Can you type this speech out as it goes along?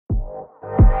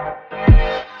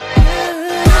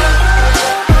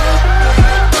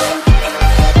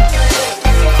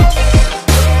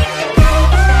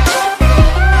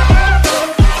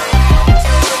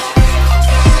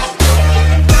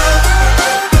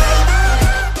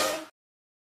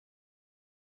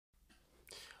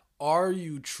are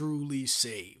you truly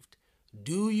saved?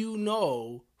 Do you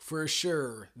know for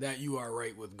sure that you are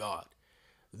right with God?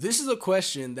 This is a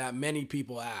question that many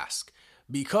people ask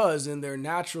because in their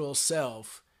natural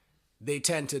self, they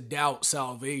tend to doubt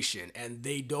salvation and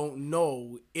they don't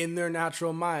know in their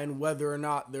natural mind whether or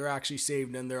not they're actually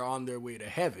saved and they're on their way to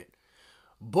heaven.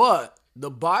 But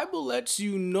the Bible lets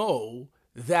you know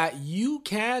that you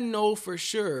can know for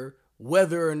sure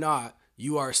whether or not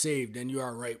you are saved and you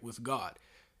are right with God.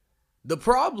 The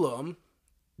problem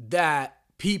that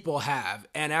people have,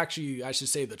 and actually I should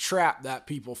say the trap that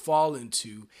people fall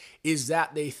into, is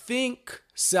that they think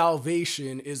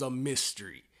salvation is a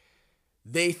mystery.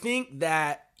 They think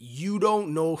that you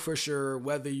don't know for sure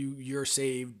whether you're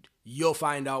saved. You'll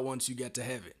find out once you get to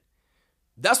heaven.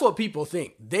 That's what people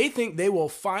think. They think they will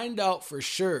find out for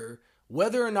sure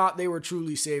whether or not they were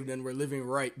truly saved and were living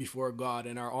right before God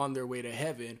and are on their way to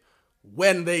heaven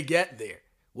when they get there,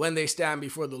 when they stand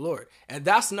before the Lord. And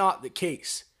that's not the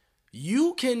case.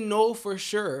 You can know for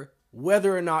sure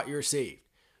whether or not you're saved.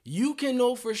 You can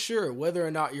know for sure whether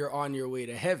or not you're on your way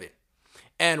to heaven.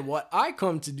 And what I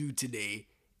come to do today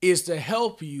is to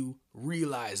help you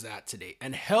realize that today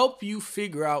and help you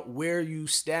figure out where you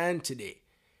stand today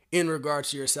in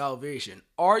regards to your salvation.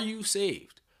 Are you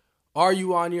saved? Are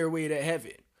you on your way to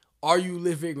heaven? Are you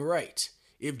living right?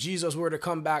 If Jesus were to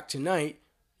come back tonight,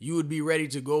 you would be ready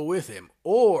to go with him.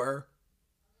 Or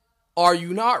are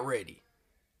you not ready?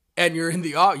 And you're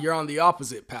on the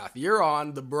opposite path. You're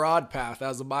on the broad path,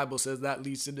 as the Bible says, that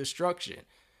leads to destruction.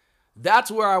 That's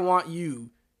where I want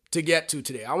you to get to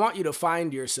today. I want you to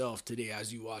find yourself today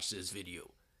as you watch this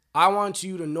video. I want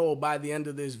you to know by the end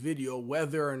of this video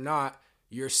whether or not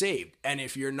you're saved. And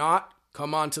if you're not,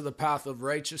 come on to the path of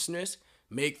righteousness,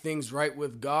 make things right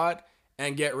with God,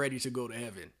 and get ready to go to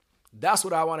heaven. That's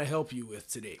what I want to help you with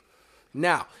today.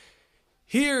 Now,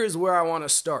 here's where I want to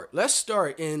start. Let's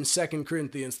start in 2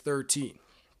 Corinthians 13.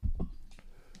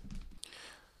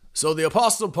 So the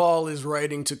Apostle Paul is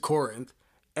writing to Corinth,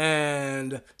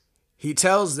 and he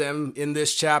tells them in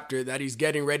this chapter that he's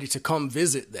getting ready to come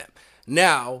visit them.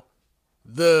 Now,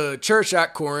 the church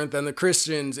at Corinth and the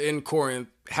Christians in Corinth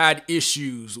had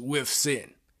issues with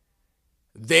sin.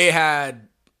 They had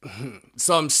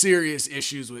some serious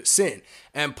issues with sin.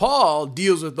 And Paul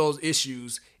deals with those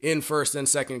issues in 1st and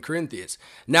 2nd Corinthians.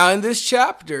 Now, in this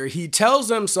chapter, he tells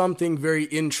them something very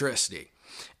interesting.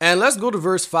 And let's go to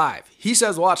verse 5. He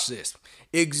says, watch this.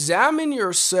 Examine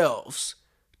yourselves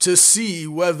to see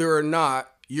whether or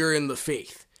not you're in the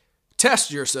faith. Test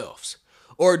yourselves.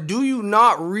 Or do you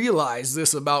not realize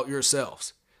this about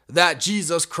yourselves, that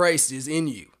Jesus Christ is in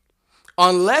you?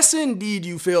 Unless indeed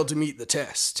you fail to meet the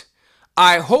test.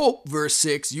 I hope, verse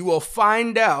 6, you will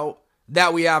find out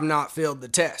that we have not failed the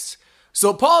test.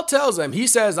 So Paul tells them, he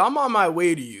says, I'm on my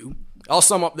way to you. I'll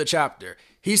sum up the chapter.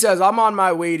 He says, I'm on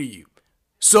my way to you.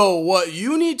 So what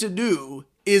you need to do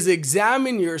is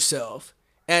examine yourself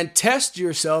and test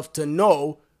yourself to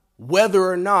know whether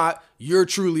or not you're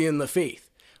truly in the faith,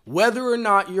 whether or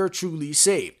not you're truly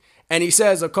saved. And he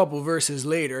says a couple verses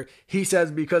later, he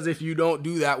says, because if you don't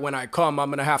do that when I come, I'm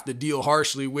going to have to deal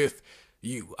harshly with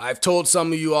you. I've told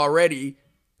some of you already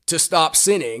to stop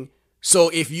sinning. So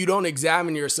if you don't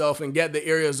examine yourself and get the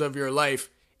areas of your life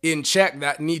in check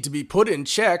that need to be put in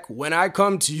check, when I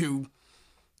come to you,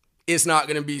 it's not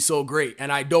going to be so great.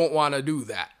 And I don't want to do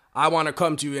that. I want to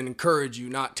come to you and encourage you,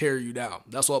 not tear you down.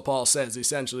 That's what Paul says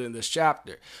essentially in this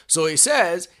chapter. So he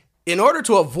says, in order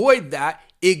to avoid that,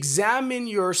 examine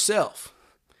yourself.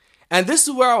 And this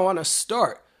is where I want to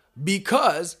start,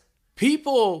 because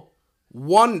people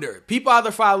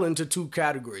either fall into two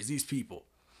categories, these people.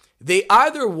 They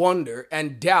either wonder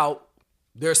and doubt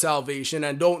their salvation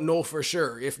and don't know for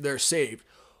sure if they're saved,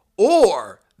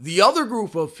 or the other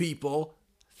group of people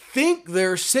think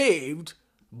they're saved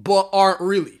but aren't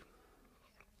really.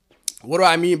 What do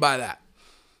I mean by that?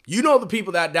 You know, the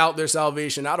people that doubt their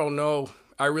salvation. I don't know.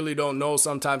 I really don't know.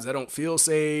 Sometimes I don't feel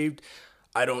saved.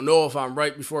 I don't know if I'm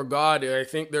right before God. I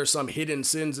think there's some hidden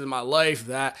sins in my life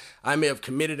that I may have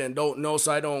committed and don't know.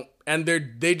 So I don't, and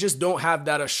they just don't have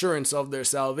that assurance of their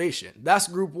salvation. That's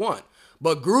group one.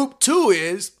 But group two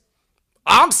is,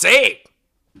 I'm saved.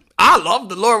 I love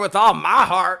the Lord with all my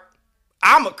heart.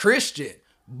 I'm a Christian.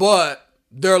 But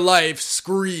their life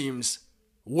screams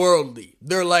worldly.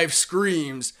 Their life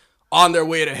screams on their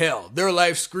way to hell. Their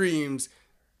life screams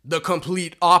the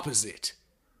complete opposite.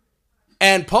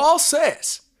 And Paul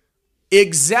says,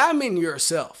 examine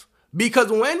yourself.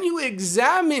 Because when you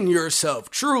examine yourself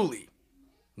truly,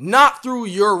 not through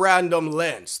your random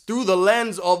lens, through the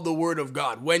lens of the Word of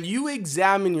God, when you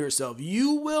examine yourself,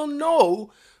 you will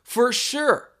know for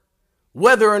sure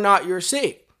whether or not you're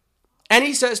saved. And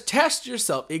he says, test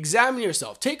yourself, examine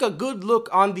yourself, take a good look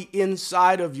on the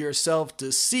inside of yourself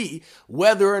to see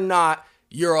whether or not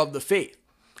you're of the faith.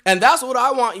 And that's what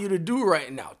I want you to do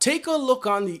right now. Take a look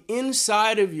on the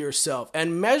inside of yourself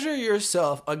and measure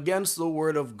yourself against the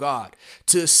word of God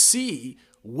to see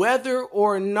whether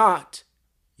or not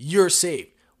you're saved,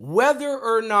 whether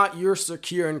or not you're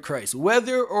secure in Christ,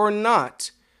 whether or not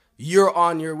you're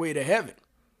on your way to heaven.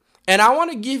 And I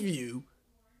want to give you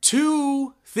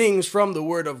two things from the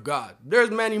word of God.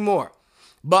 There's many more,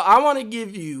 but I want to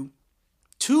give you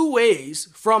two ways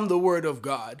from the word of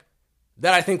God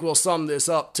that I think will sum this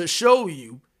up to show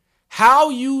you how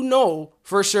you know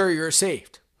for sure you're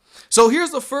saved. So here's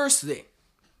the first thing.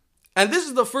 And this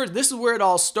is where it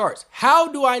all starts. How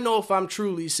do I know if I'm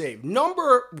truly saved?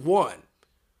 Number one,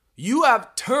 you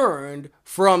have turned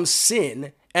from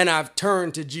sin and have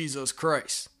turned to Jesus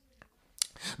Christ.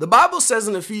 The Bible says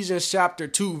in Ephesians chapter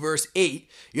 2, verse 8,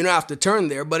 you don't have to turn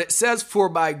there, but it says, for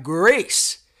by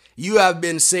grace you have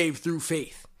been saved through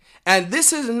faith. And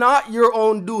this is not your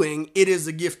own doing, it is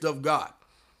the gift of God.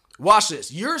 Watch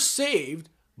this. You're saved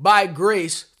by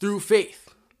grace through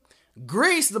faith.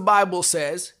 Grace, the Bible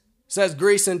says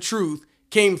grace and truth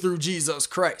came through Jesus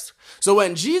Christ. So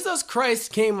when Jesus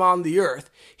Christ came on the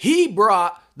earth, he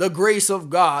brought the grace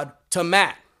of God to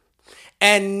man.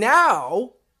 And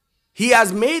now he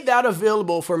has made that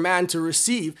available for man to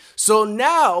receive. So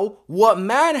now what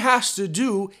man has to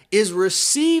do is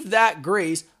receive that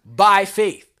grace by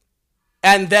faith.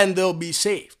 And then they'll be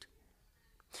saved.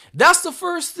 That's the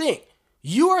first thing.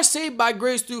 You are saved by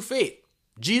grace through faith.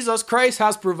 Jesus Christ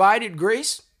has provided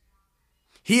grace.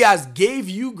 He has gave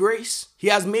you grace. He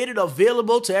has made it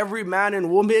available to every man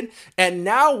and woman. And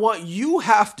now what you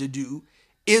have to do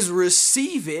is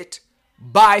receive it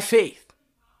by faith.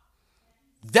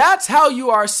 That's how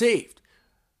you are saved.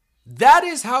 That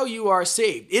is how you are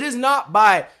saved. It is not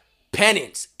by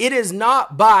penance. It is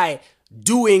not by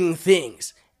doing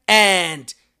things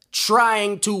and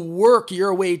trying to work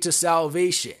your way to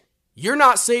salvation. You're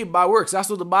not saved by works. That's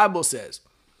what the Bible says.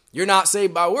 You're not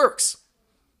saved by works.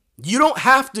 You don't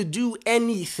have to do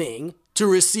anything to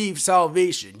receive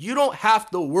salvation. You don't have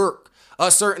to work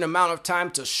a certain amount of time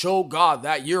to show God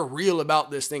that you're real about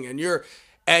this thing and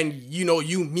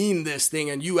you mean this thing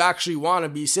and you actually want to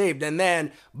be saved. And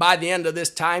then by the end of this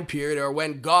time period, or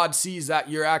when God sees that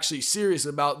you're actually serious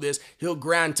about this, he'll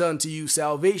grant unto you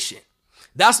salvation.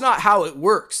 That's not how it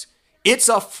works. It's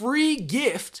a free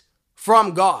gift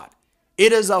from God.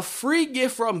 It is a free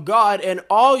gift from God, and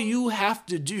all you have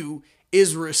to do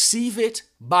is receive it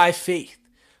by faith.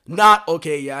 Not,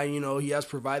 he has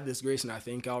provided this grace and I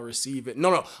think I'll receive it.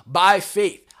 No, by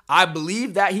faith. I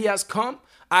believe that he has come.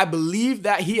 I believe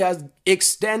that he has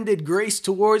extended grace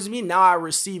towards me. Now I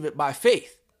receive it by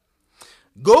faith.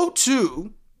 Go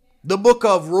to the book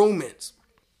of Romans,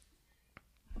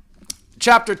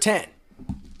 chapter 10.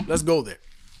 Let's go there.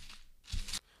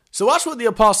 So watch what the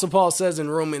Apostle Paul says in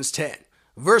Romans 10,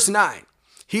 verse 9.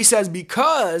 He says,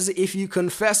 because if you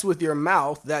confess with your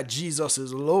mouth that Jesus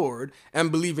is Lord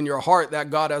and believe in your heart that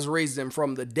God has raised him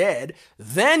from the dead,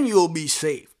 then you'll be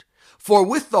saved. For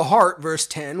with the heart, verse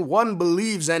 10, one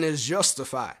believes and is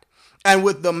justified. And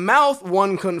with the mouth,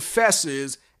 one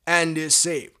confesses and is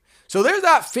saved. So there's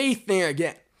that faith thing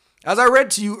again. As I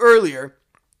read to you earlier,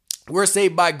 we're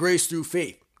saved by grace through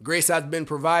faith. Grace has been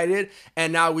provided,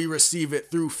 and now we receive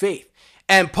it through faith.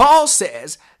 And Paul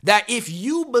says that if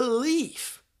you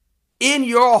believe in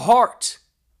your heart,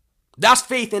 that's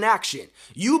faith in action.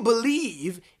 You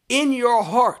believe in your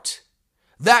heart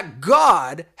that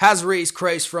God has raised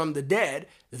Christ from the dead,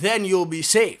 then you'll be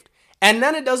saved. And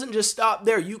then it doesn't just stop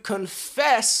there. You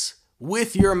confess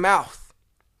with your mouth.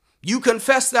 You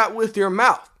confess that with your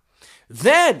mouth.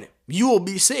 Then you will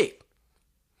be saved.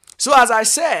 So as I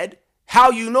said,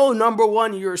 how you know, number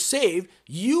one, you're saved,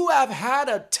 you have had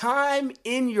a time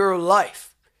in your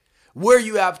life where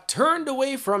you have turned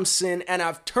away from sin and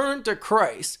have turned to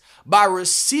Christ by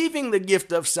receiving the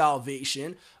gift of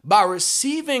salvation, by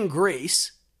receiving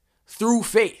grace through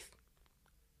faith.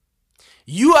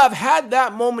 You have had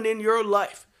that moment in your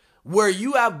life where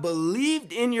you have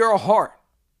believed in your heart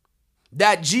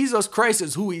that Jesus Christ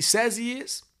is who he says he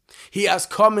is. He has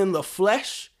come in the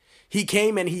flesh. He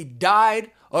came and he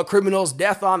died a criminal's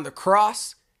death on the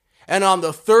cross. And on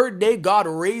the third day, God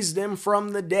raised him from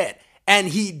the dead. And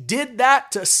he did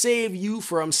that to save you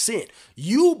from sin.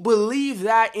 You believe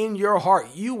that in your heart.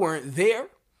 You weren't there.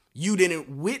 You didn't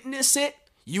witness it.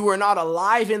 You were not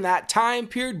alive in that time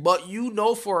period, but you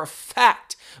know for a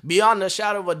fact, beyond a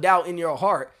shadow of a doubt in your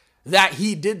heart, that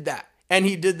he did that. And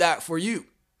he did that for you.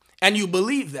 And you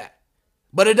believe that.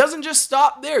 But it doesn't just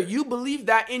stop there. You believe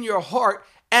that in your heart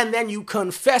and then you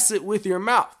confess it with your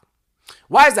mouth.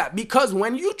 Why is that? Because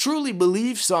when you truly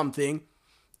believe something,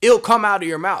 it'll come out of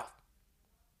your mouth.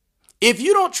 If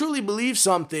you don't truly believe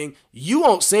something, you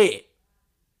won't say it.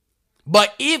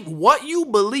 But if what you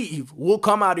believe will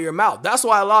come out of your mouth. That's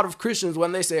why a lot of Christians,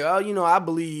 when they say, oh, I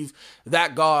believe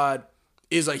that God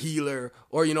is a healer,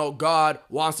 or, God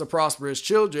wants to prosper his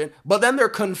children, but then their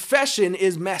confession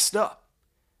is messed up.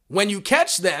 When you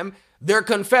catch them, their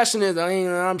confession is,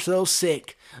 I'm so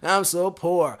sick. I'm so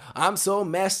poor. I'm so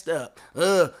messed up.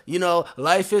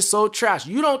 Life is so trash.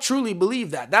 You don't truly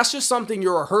believe that. That's just something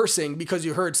you're rehearsing because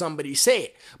you heard somebody say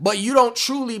it. But you don't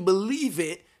truly believe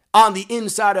it on the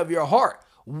inside of your heart.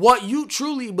 What you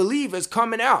truly believe is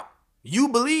coming out. You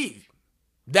believe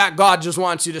that God just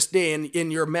wants you to stay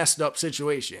in your messed up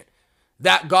situation.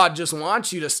 That God just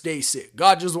wants you to stay sick.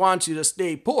 God just wants you to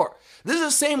stay poor. This is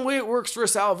the same way it works for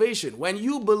salvation. When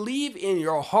you believe in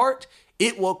your heart,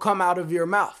 it will come out of your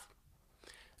mouth.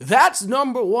 That's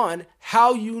number one,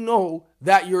 how you know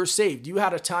that you're saved. You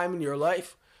had a time in your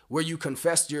life where you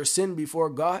confessed your sin before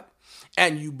God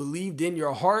and you believed in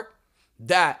your heart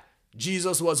that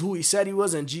Jesus was who he said he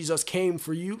was and Jesus came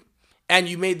for you, and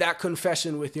you made that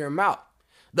confession with your mouth.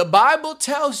 The Bible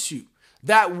tells you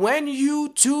that when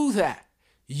you do that,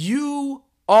 you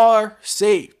are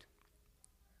saved.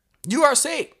 You are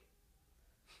saved.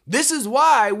 This is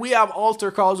why we have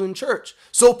altar calls in church,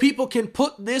 so people can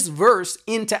put this verse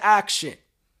into action.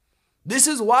 This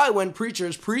is why when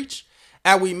preachers preach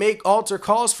and we make altar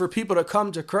calls for people to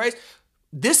come to Christ,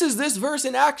 this is this verse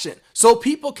in action, so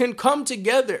people can come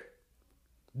together.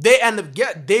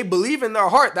 They believe in their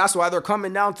heart. That's why they're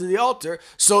coming down to the altar.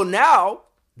 So now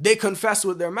they confess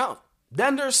with their mouth.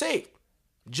 Then they're saved.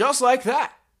 Just like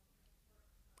that.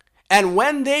 And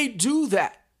when they do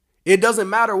that, it doesn't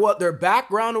matter what their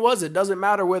background was. It doesn't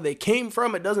matter where they came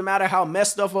from. It doesn't matter how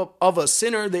messed up of a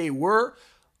sinner they were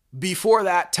before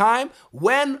that time.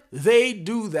 When they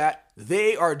do that,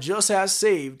 they are just as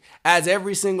saved as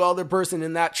every single other person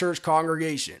in that church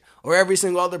congregation or every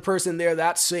single other person there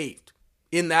that's saved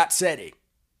in that setting.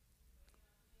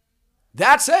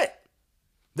 That's it.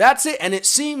 That's it. And it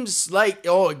seems like,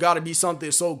 it got to be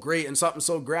something so great and something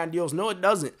so grandiose. No, it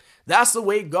doesn't. That's the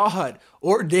way God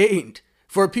ordained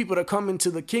for people to come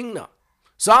into the kingdom.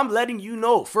 So I'm letting you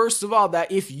know, first of all,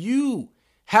 that if you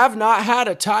have not had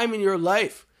a time in your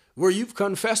life where you've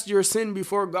confessed your sin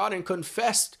before God and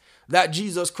confessed that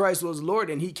Jesus Christ was Lord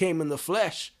and he came in the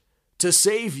flesh to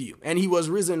save you and he was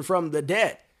risen from the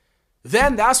dead,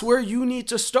 then that's where you need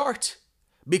to start.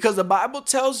 Because the Bible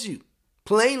tells you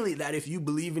plainly that if you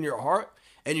believe in your heart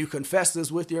and you confess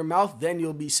this with your mouth, then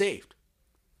you'll be saved.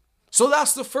 So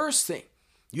that's the first thing.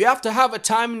 You have to have a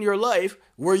time in your life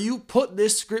where you put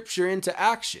this scripture into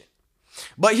action.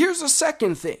 But here's the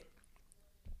second thing.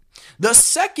 The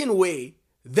second way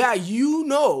that you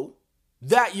know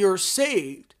that you're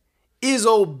saved is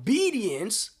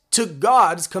obedience to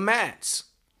God's commands.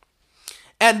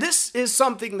 And this is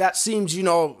something that seems, I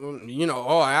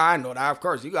know that, of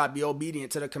course, you got to be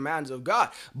obedient to the commands of God.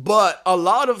 But a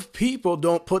lot of people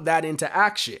don't put that into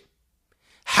action.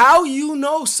 How you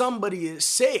know somebody is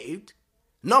saved,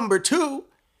 number two,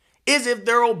 is if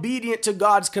they're obedient to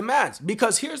God's commands.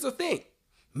 Because here's the thing.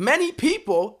 Many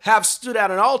people have stood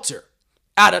at an altar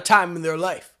at a time in their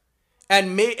life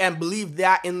and believed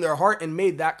that in their heart and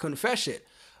made that confession.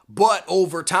 But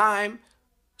over time,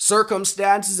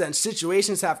 circumstances and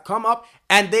situations have come up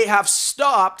and they have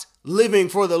stopped living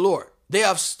for the Lord. They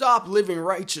have stopped living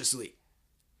righteously.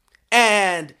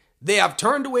 And they have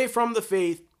turned away from the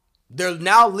faith. They're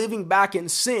now living back in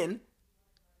sin.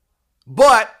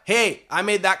 But hey, I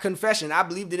made that confession. I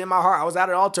believed it in my heart. I was at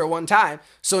an altar one time.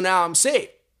 So now I'm saved.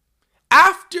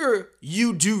 After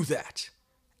you do that,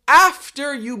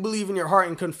 after you believe in your heart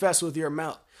and confess with your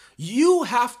mouth, you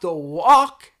have to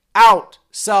walk out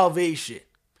salvation.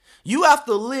 You have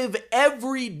to live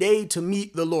every day to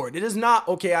meet the Lord. It is not,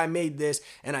 okay, I made this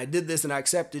and I did this and I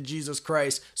accepted Jesus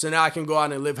Christ, so now I can go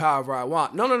out and live however I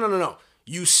want. No.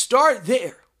 You start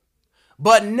there.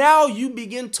 But now you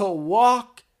begin to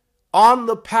walk on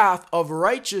the path of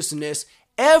righteousness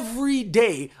every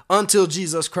day until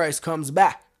Jesus Christ comes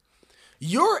back.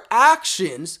 Your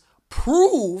actions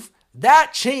prove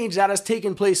that change that has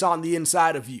taken place on the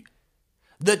inside of you.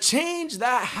 The change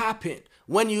that happened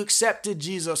when you accepted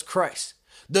Jesus Christ.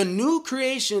 The new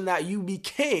creation that you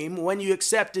became when you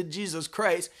accepted Jesus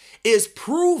Christ is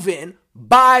proven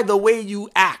by the way you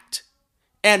act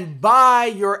and by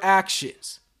your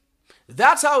actions.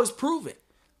 That's how it's proven.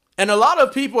 And a lot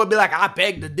of people would be like, I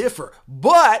beg to differ.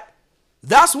 But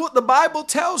that's what the Bible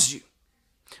tells you.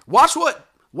 Watch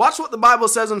what the Bible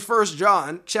says in 1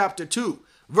 John chapter 2,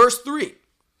 verse 3.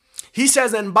 He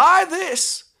says, and by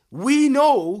this we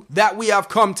know that we have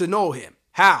come to know him.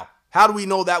 How? How do we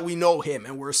know that we know him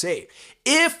and we're saved?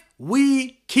 If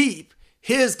we keep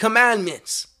his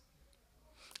commandments.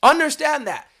 Understand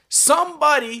that.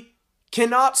 Somebody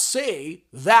cannot say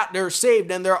that they're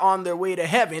saved and they're on their way to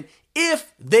heaven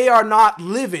if they are not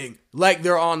living like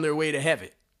they're on their way to heaven.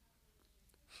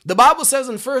 The Bible says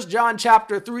in 1 John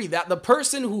chapter 3 that the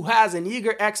person who has an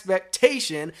eager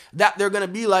expectation that they're going to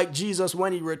be like Jesus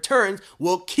when he returns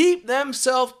will keep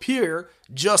themselves pure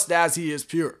just as he is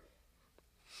pure.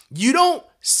 You don't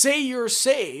say you're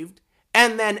saved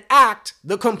and then act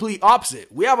the complete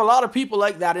opposite. We have a lot of people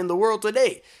like that in the world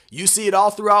today. You see it all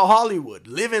throughout Hollywood,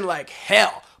 living like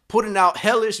hell, putting out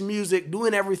hellish music,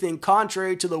 doing everything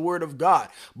contrary to the word of God.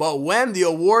 But when the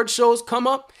award shows come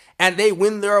up, and they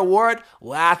win their award,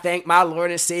 well, I thank my Lord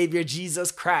and Savior,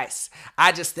 Jesus Christ.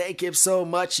 I just thank him so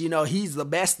much. He's the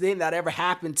best thing that ever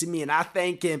happened to me. And I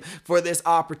thank him for this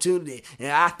opportunity.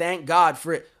 And I thank God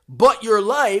for it. But your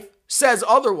life says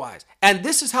otherwise. And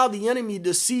this is how the enemy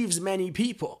deceives many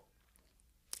people.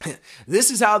 This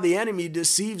is how the enemy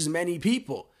deceives many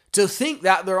people to think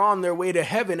that they're on their way to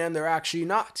heaven and they're actually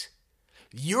not.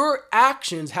 Your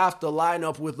actions have to line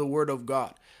up with the word of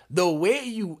God. The way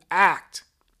you act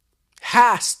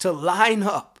has to line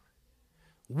up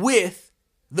with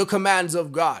the commands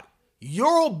of God.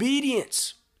 Your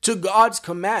obedience to God's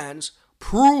commands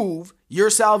prove your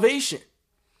salvation.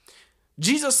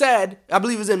 Jesus said, I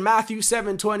believe it was in Matthew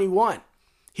 7:21.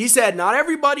 He said, not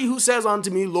everybody who says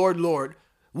unto me, Lord, Lord,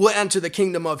 will enter the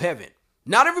kingdom of heaven.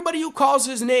 Not everybody who calls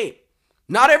his name.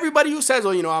 Not everybody who says,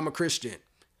 I'm a Christian.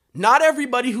 Not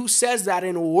everybody who says that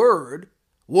in a word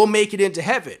will make it into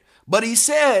heaven. But he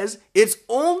says it's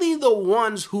only the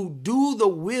ones who do the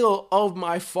will of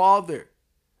my Father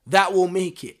that will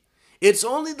make it. It's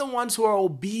only the ones who are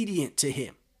obedient to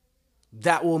him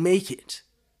that will make it.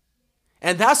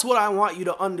 And that's what I want you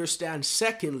to understand.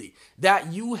 Secondly,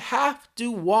 that you have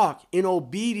to walk in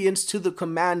obedience to the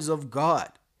commands of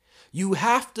God. You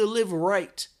have to live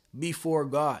right before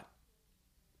God.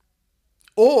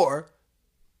 Or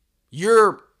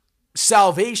your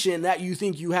salvation that you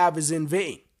think you have is in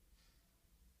vain.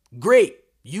 Great.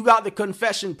 You got the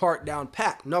confession part down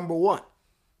pat. Number one.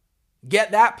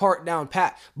 Get that part down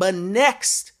pat. But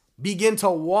next, begin to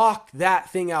walk that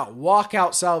thing out. Walk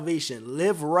out salvation.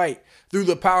 Live right through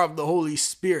the power of the Holy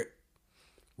Spirit.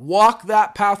 Walk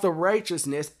that path of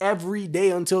righteousness every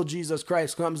day until Jesus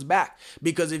Christ comes back.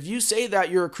 Because if you say that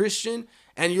you're a Christian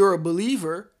and you're a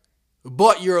believer,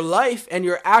 but your life and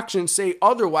your actions say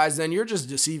otherwise, then you're just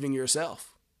deceiving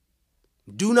yourself.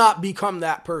 Do not become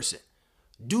that person.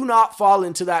 Do not fall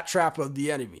into that trap of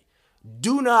the enemy.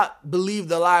 Do not believe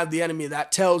the lie of the enemy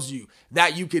that tells you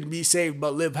that you can be saved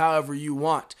but live however you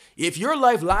want. If your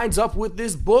life lines up with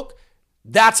this book,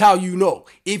 that's how you know.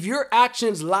 If your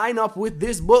actions line up with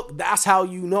this book, that's how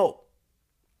you know.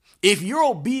 If you're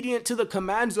obedient to the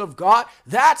commands of God,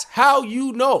 that's how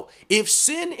you know. If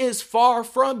sin is far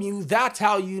from you, that's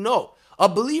how you know. A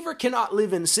believer cannot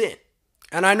live in sin.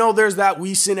 And I know there's that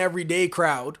we sin every day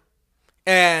crowd.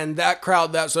 And that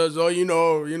crowd that says,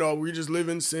 we just live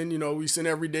in sin. We sin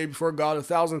every day before God.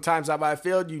 1,000 times have I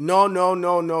failed you.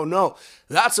 No.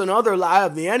 That's another lie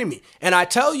of the enemy. And I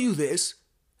tell you this,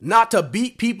 not to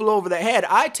beat people over the head.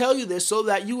 I tell you this so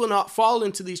that you will not fall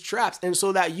into these traps and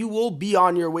so that you will be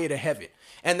on your way to heaven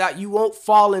and that you won't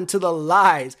fall into the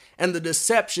lies and the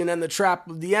deception and the trap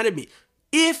of the enemy.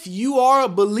 If you are a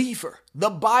believer,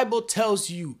 the Bible tells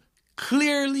you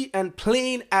clearly and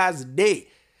plain as day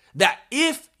that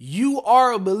if you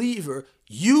are a believer,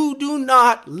 you do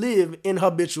not live in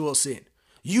habitual sin.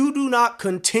 You do not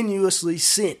continuously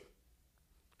sin.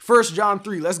 1 John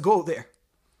 3, let's go there.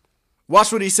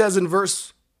 Watch what he says in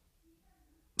verse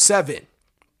 7.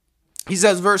 He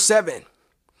says, verse 7,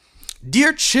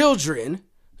 dear children,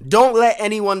 don't let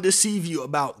anyone deceive you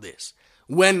about this.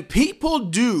 When people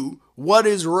do what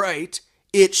is right,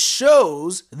 it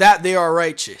shows that they are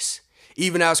righteous,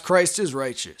 even as Christ is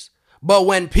righteous. But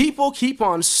when people keep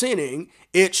on sinning,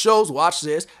 it shows, watch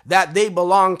this, that they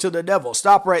belong to the devil.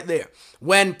 Stop right there.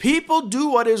 When people do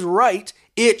what is right,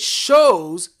 it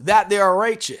shows that they are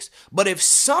righteous. But if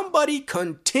somebody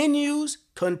continuously,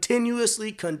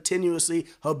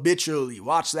 habitually,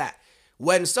 watch that.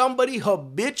 When somebody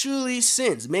habitually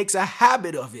sins, makes a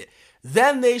habit of it,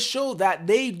 then they show that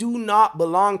they do not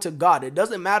belong to God. It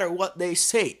doesn't matter what they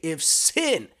say. If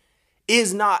sin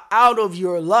is not out of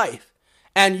your life,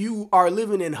 and you are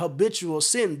living in habitual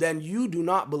sin, then you do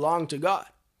not belong to God.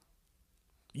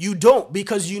 You don't,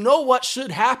 because you know what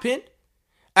should happen?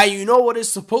 And you know what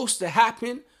is supposed to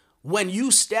happen when you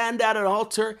stand at an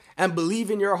altar and believe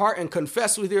in your heart and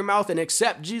confess with your mouth and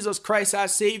accept Jesus Christ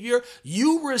as Savior?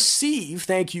 You receive,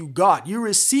 thank you God, you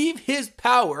receive his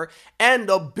power and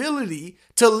ability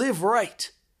to live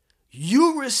right.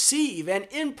 You receive an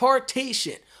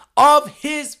impartation of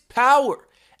his power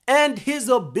and his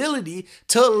ability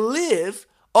to live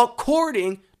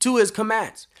according to his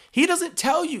commands. He doesn't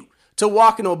tell you to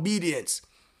walk in obedience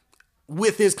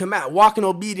with his command, walk in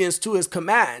obedience to his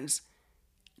commands,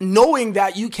 knowing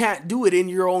that you can't do it in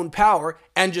your own power,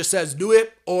 and just says, do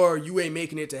it or you ain't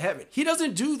making it to heaven. He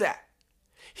doesn't do that.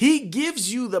 He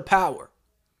gives you the power.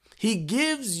 He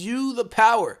gives you the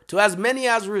power. To as many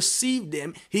as received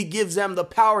him, he gives them the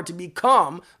power to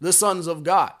become the sons of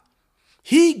God.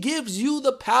 He gives you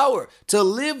the power to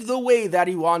live the way that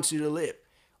he wants you to live.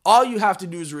 All you have to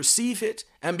do is receive it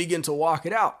and begin to walk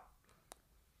it out.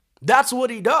 That's what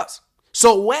he does.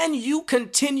 So when you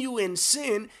continue in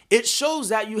sin, it shows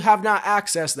that you have not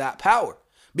accessed that power,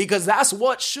 because that's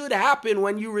what should happen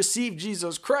when you receive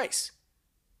Jesus Christ.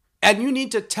 And you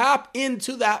need to tap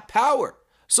into that power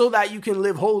so that you can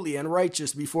live holy and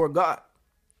righteous before God.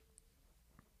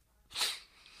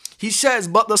 He says,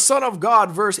 but the Son of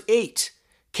God, verse 8,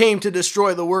 came to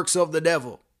destroy the works of the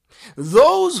devil.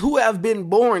 Those who have been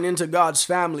born into God's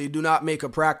family do not make a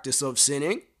practice of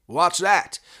sinning. Watch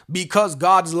that. Because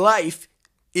God's life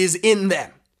is in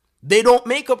them. They don't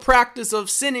make a practice of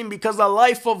sinning because the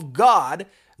life of God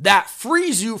that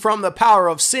frees you from the power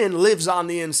of sin lives on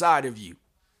the inside of you.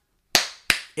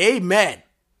 Amen.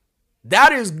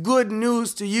 That is good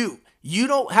news to you. You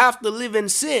don't have to live in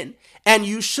sin, and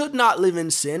you should not live in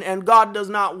sin, and God does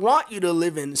not want you to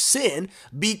live in sin,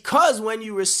 because when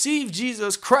you receive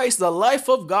Jesus Christ, the life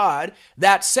of God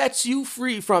that sets you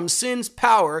free from sin's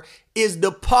power is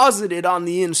deposited on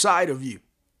the inside of you.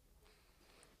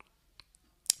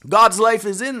 God's life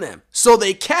is in them, so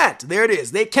they can't, there it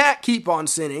is, they can't keep on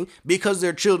sinning because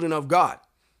they're children of God.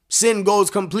 Sin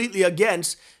goes completely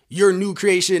against your new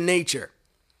creation nature.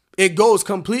 It goes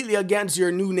completely against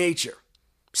your new nature.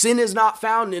 Sin is not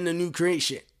found in the new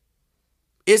creation.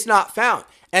 It's not found.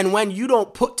 And when you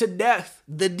don't put to death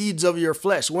the deeds of your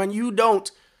flesh, when you don't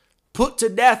put to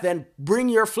death and bring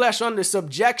your flesh under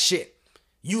subjection,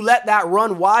 you let that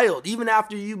run wild even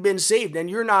after you've been saved, and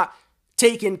you're not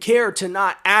taking care to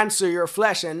not answer your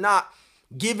flesh and not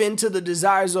give in to the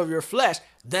desires of your flesh,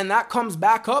 then that comes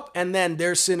back up, and then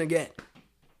there's sin again.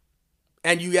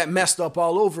 And you get messed up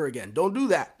all over again. Don't do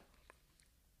that.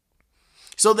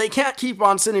 So they can't keep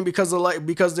on sinning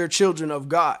because they're children of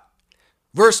God.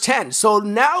 Verse 10. So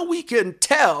now we can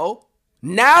tell.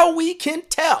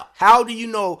 How do you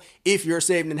know if you're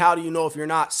saved, and how do you know if you're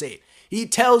not saved? He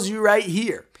tells you right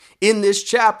here in this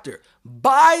chapter.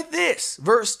 By this,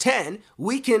 verse 10,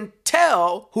 we can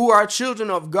tell who are children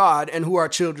of God and who are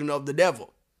children of the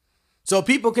devil. So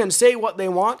people can say what they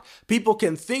want. People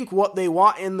can think what they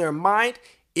want in their mind.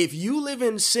 If you live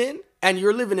in sin and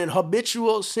you're living in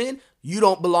habitual sin, you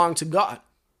don't belong to God,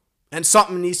 and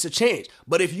something needs to change.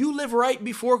 But if you live right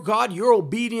before God, you're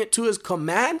obedient to his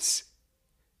commands,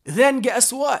 then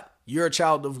guess what? You're a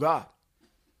child of God.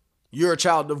 You're a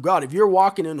child of God. If you're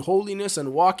walking in holiness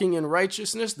and walking in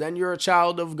righteousness, then you're a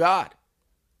child of God.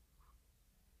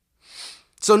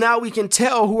 So now we can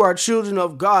tell who are children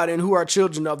of God and who are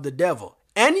children of the devil.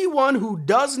 Anyone who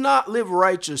does not live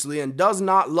righteously and does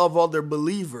not love other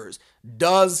believers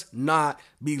does not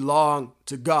belong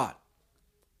to God.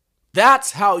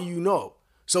 That's how you know.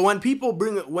 So when people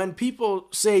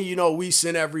say, we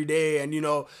sin every day, and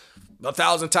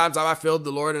 1,000 times have I failed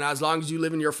the Lord, and as long as you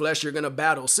live in your flesh, you're going to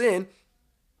battle sin.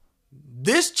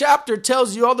 This chapter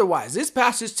tells you otherwise. This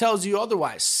passage tells you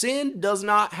otherwise. Sin does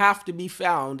not have to be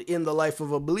found in the life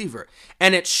of a believer,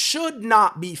 and it should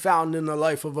not be found in the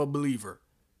life of a believer.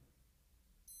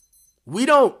 We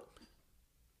don't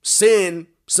sin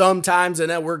sometimes and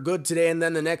then we're good today, and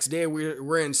then the next day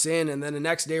we're in sin, and then the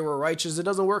next day we're righteous. It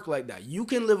doesn't work like that. You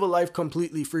can live a life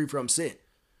completely free from sin.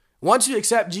 Once you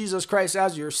accept Jesus Christ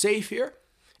as your Savior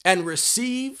and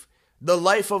receive the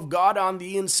life of God on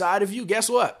the inside of you, guess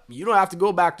what? You don't have to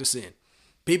go back to sin.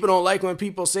 People don't like when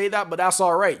people say that, but that's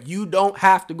all right. You don't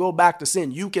have to go back to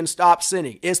sin. You can stop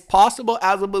sinning. It's possible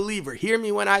as a believer. Hear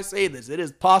me when I say this. It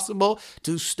is possible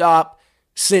to stop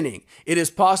sinning. It is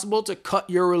possible to cut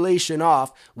your relation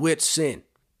off with sin.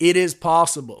 It is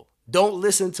possible. Don't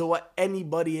listen to what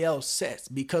anybody else says,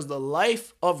 because the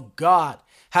life of God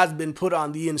has been put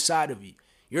on the inside of you.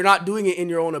 You're not doing it in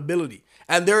your own ability.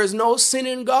 And there is no sin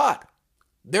in God.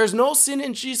 There's no sin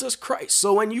in Jesus Christ.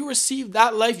 So when you receive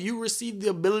that life, you receive the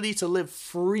ability to live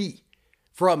free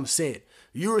from sin.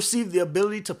 You receive the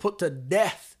ability to put to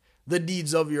death the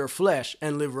deeds of your flesh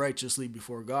and live righteously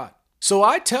before God. So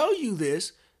I tell you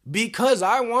this because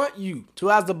I want you to,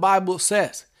 as the Bible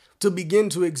says, to begin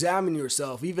to examine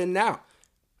yourself even now.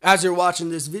 As you're watching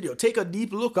this video, take a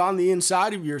deep look on the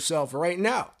inside of yourself right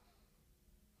now.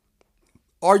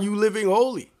 Are you living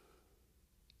holy?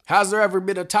 Has there ever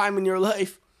been a time in your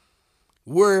life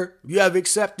where you have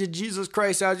accepted Jesus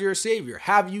Christ as your Savior?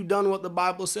 Have you done what the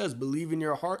Bible says? Believe in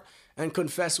your heart and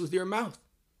confess with your mouth.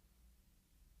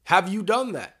 Have you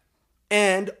done that?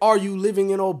 And are you living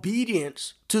in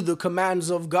obedience to the commands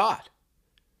of God?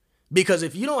 Because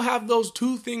if you don't have those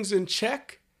two things in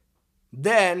check,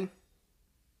 then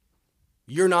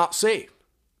you're not saved.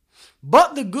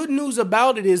 But the good news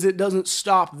about it is it doesn't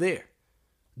stop there.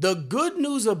 The good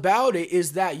news about it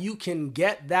is that you can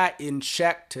get that in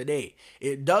check today.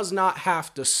 It does not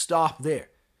have to stop there.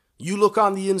 You look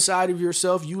on the inside of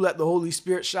yourself, you let the Holy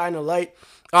Spirit shine a light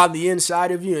on the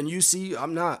inside of you, and you see,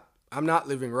 I'm not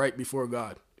living right before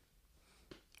God.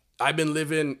 I've been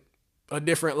living a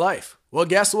different life. Well,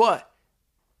 guess what?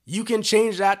 You can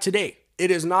change that today. It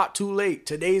is not too late.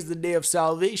 Today is the day of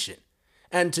salvation.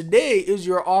 And today is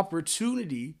your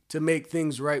opportunity to make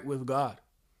things right with God.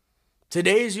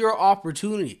 Today is your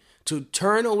opportunity to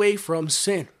turn away from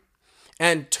sin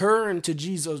and turn to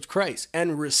Jesus Christ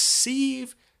and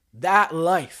receive that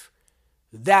life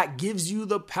that gives you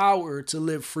the power to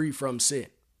live free from sin.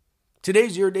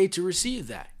 Today's your day to receive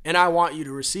that, and I want you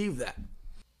to receive that.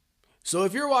 So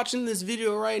if you're watching this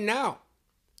video right now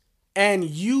and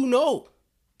you know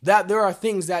that there are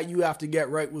things that you have to get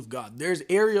right with God, there's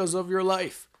areas of your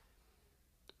life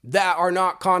that are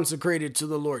not consecrated to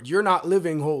the Lord. You're not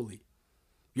living holy.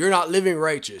 You're not living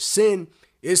righteous. Sin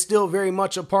is still very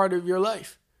much a part of your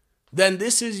life. Then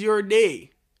this is your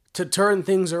day to turn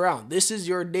things around. This is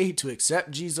your day to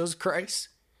accept Jesus Christ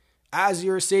as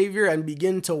your Savior and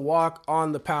begin to walk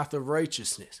on the path of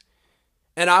righteousness.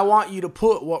 And I want you to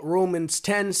put what Romans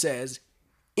 10 says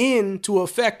into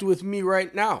effect with me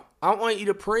right now. I want you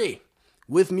to pray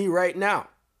with me right now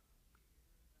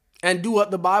and do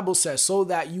what the Bible says so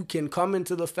that you can come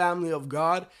into the family of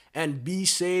God and be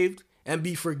saved and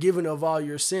be forgiven of all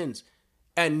your sins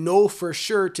and know for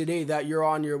sure today that you're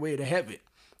on your way to heaven.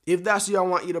 If that's you, I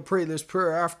want you to pray this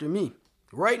prayer after me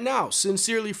right now,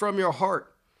 sincerely from your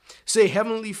heart. Say,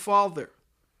 Heavenly Father,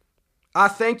 I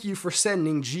thank you for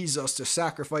sending Jesus to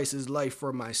sacrifice his life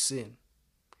for my sin.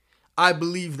 I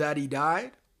believe that he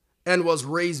died and was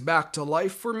raised back to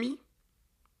life for me.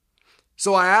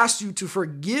 So I ask you to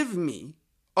forgive me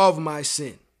of my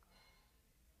sin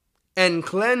and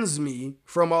cleanse me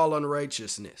from all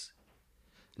unrighteousness.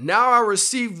 Now I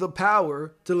receive the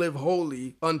power to live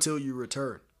holy until you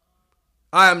return.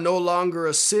 I am no longer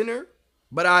a sinner,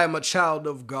 but I am a child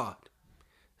of God.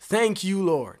 Thank you,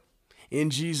 Lord. In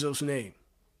Jesus' name,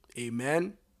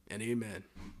 amen and amen.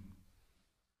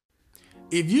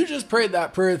 If you just prayed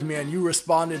that prayer with me and you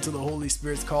responded to the Holy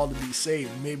Spirit's call to be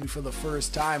saved, maybe for the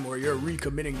first time, or you're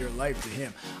recommitting your life to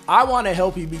him, I want to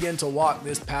help you begin to walk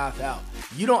this path out.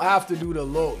 You don't have to do it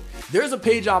alone. There's a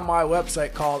page on my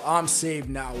website called I'm Saved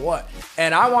Now What?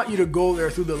 And I want you to go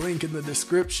there through the link in the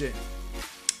description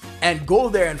and go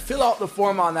there and fill out the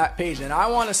form on that page. And I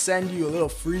want to send you a little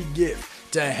free gift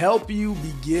to help you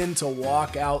begin to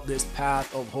walk out this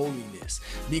path of holiness.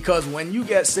 Because when you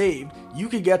get saved, you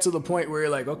can get to the point where you're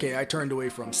like, okay, I turned away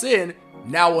from sin.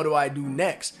 Now what do I do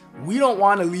next? We don't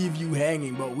want to leave you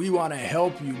hanging, but we want to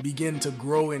help you begin to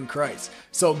grow in Christ.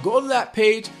 So go to that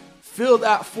page, fill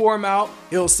that form out.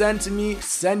 It'll send to me,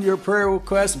 send your prayer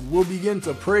request. We'll begin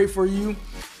to pray for you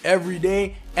every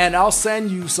day. And I'll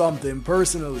send you something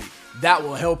personally that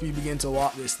will help you begin to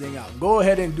walk this thing out. Go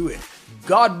ahead and do it.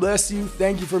 God bless you.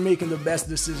 Thank you for making the best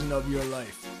decision of your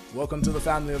life. Welcome to the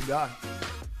family of God.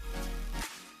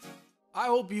 I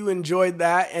hope you enjoyed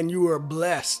that and you were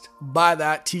blessed by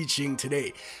that teaching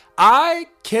today. I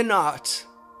cannot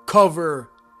cover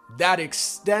that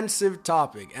extensive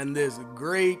topic and this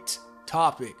great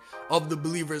topic of the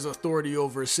believer's authority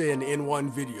over sin in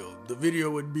one video. The video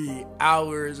would be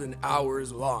hours and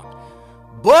hours long.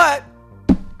 But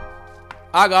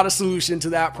I got a solution to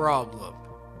that problem.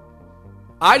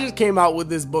 I just came out with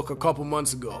this book a couple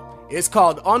months ago. It's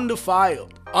called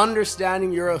Undefiled,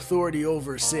 Understanding Your Authority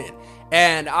Over Sin.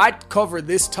 And I cover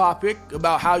this topic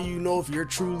about how you know if you're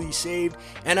truly saved.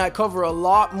 And I cover a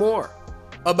lot more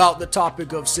about the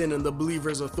topic of sin and the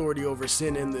believer's authority over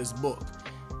sin in this book.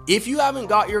 If you haven't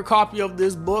got your copy of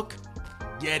this book,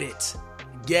 get it.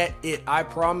 Get it. I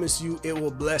promise you it will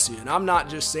bless you. And I'm not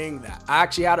just saying that. I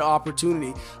actually had an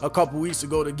opportunity a couple weeks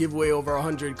ago to give away over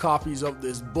 100 copies of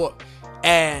this book.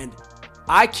 And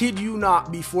I kid you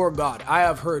not, before God, I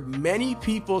have heard many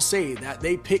people say that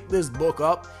they pick this book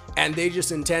up and they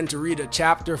just intend to read a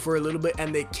chapter for a little bit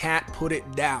and they can't put it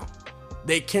down.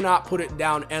 They cannot put it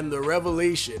down, and the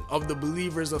revelation of the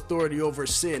believer's authority over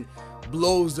sin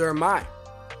blows their mind.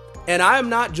 And I am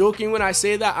not joking when I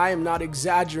say that. I am not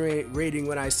exaggerating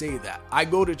when I say that. I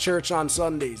go to church on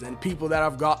Sundays and people that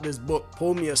have got this book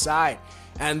pull me aside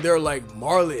and they're like,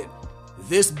 Marlon,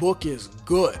 this book is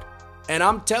good. And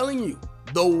I'm telling you,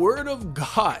 the Word of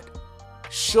God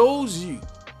shows you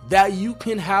that you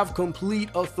can have complete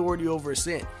authority over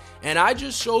sin. And I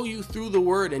just show you through the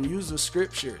Word and use the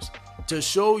scriptures to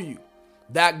show you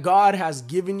that God has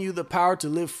given you the power to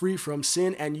live free from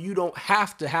sin, and you don't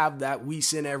have to have that we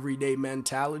sin every day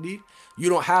mentality. You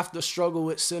don't have to struggle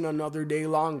with sin another day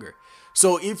longer.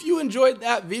 So if you enjoyed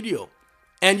that video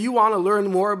and you want to learn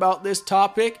more about this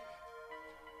topic,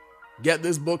 get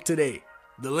this book today.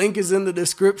 The link is in the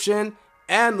description,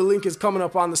 and the link is coming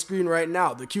up on the screen right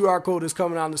now. The QR code is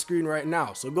coming on the screen right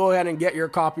now. So go ahead and get your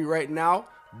copy right now.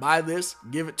 Buy this,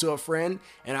 give it to a friend,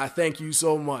 and I thank you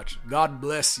so much. God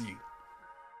bless you.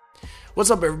 What's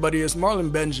up, everybody? It's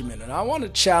Marlon Benjamin, and I want to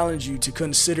challenge you to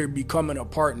consider becoming a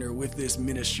partner with this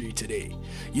ministry today.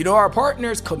 You know, our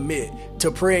partners commit to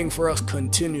praying for us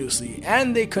continuously,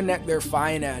 and they connect their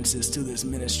finances to this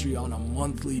ministry on a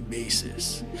monthly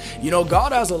basis. You know,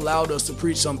 God has allowed us to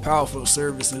preach some powerful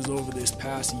services over this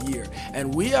past year,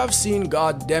 and we have seen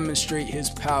God demonstrate His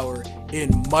power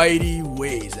in mighty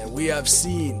ways, and we have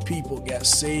seen people get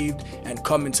saved and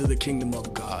come into the kingdom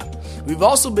of God. We've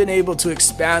also been able to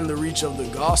expand the reach of the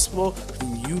gospel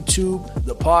through YouTube,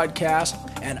 the podcast,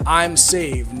 and I'm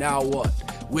Saved Now What,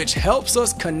 which helps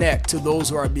us connect to those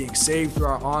who are being saved through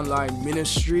our online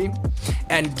ministry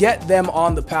and get them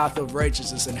on the path of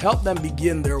righteousness and help them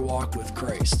begin their walk with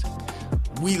Christ.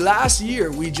 Last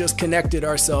year, we just connected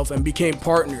ourselves and became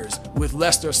partners with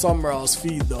Lester Sumrall's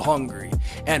Feed the Hungry.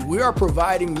 And we are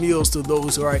providing meals to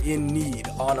those who are in need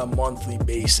on a monthly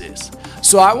basis.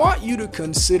 So I want you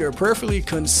to prayerfully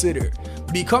consider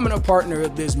becoming a partner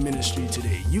of this ministry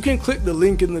today. You can click the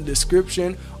link in the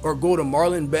description or go to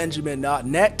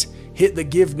marlonbenjamin.net, hit the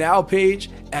Give Now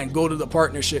page, and go to the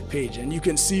partnership page. And you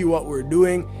can see what we're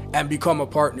doing and become a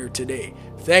partner today.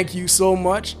 Thank you so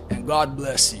much, and God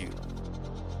bless you.